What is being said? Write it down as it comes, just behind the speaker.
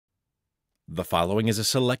The following is a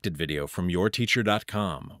selected video from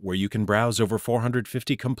yourteacher.com, where you can browse over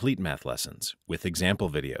 450 complete math lessons with example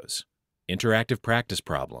videos, interactive practice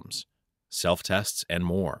problems, self-tests, and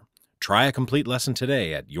more. Try a complete lesson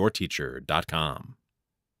today at yourteacher.com.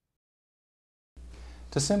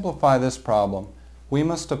 To simplify this problem, we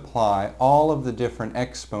must apply all of the different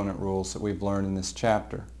exponent rules that we've learned in this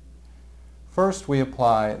chapter. First, we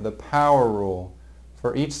apply the power rule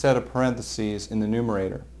for each set of parentheses in the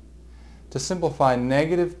numerator. To simplify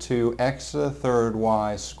negative 2x to the third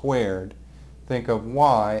y squared, think of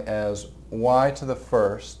y as y to the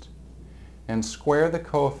first and square the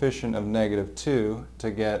coefficient of negative 2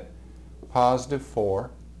 to get positive 4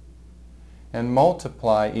 and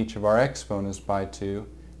multiply each of our exponents by 2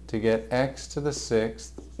 to get x to the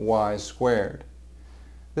sixth y squared.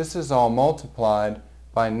 This is all multiplied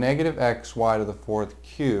by negative xy to the fourth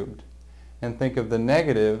cubed, and think of the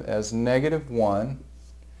negative as negative 1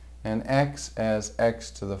 and x as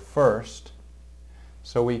x to the first.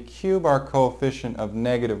 So we cube our coefficient of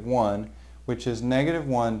negative 1, which is negative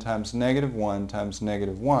 1 times negative 1 times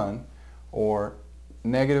negative 1, or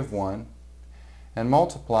negative 1, and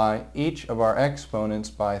multiply each of our exponents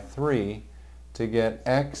by 3 to get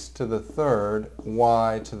x to the third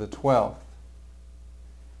y to the 12th.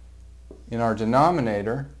 In our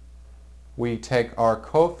denominator, we take our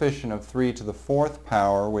coefficient of 3 to the fourth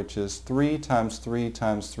power, which is 3 times 3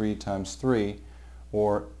 times 3 times 3,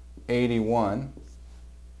 or 81,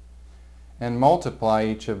 and multiply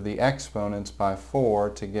each of the exponents by 4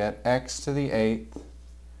 to get x to the 8th,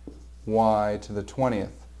 y to the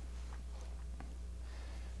 20th.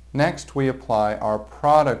 Next, we apply our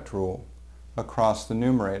product rule across the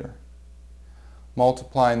numerator.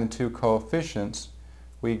 Multiplying the two coefficients,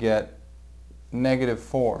 we get negative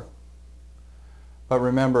 4. But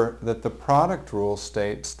remember that the product rule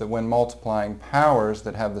states that when multiplying powers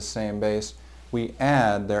that have the same base, we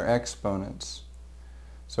add their exponents.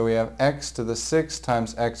 So we have x to the sixth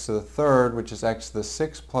times x to the third, which is x to the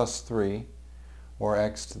sixth plus 3, or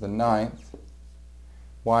x to the ninth.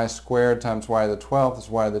 Y squared times y to the 12th is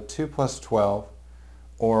y to the 2 plus 12,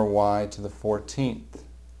 or y to the 14th.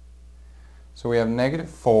 So we have negative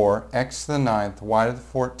 4, x to the ninth, y to the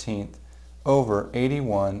 14th, over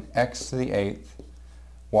 81, x to the 8th,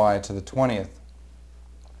 y to the 20th.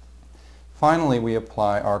 Finally, we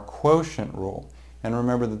apply our quotient rule. And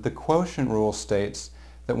remember that the quotient rule states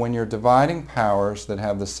that when you're dividing powers that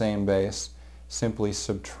have the same base, simply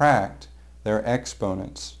subtract their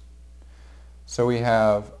exponents. So we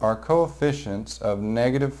have our coefficients of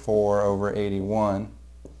negative 4 over 81.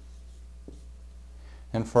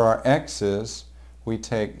 And for our x's, we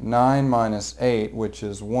take 9 minus 8, which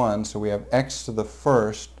is 1, so we have x to the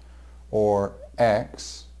first, or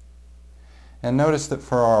x. And notice that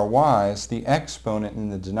for our y's, the exponent in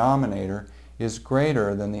the denominator is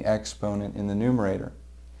greater than the exponent in the numerator.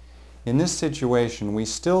 In this situation, we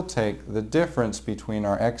still take the difference between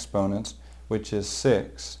our exponents, which is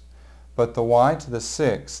 6, but the y to the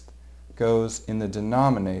sixth goes in the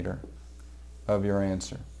denominator of your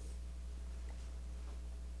answer.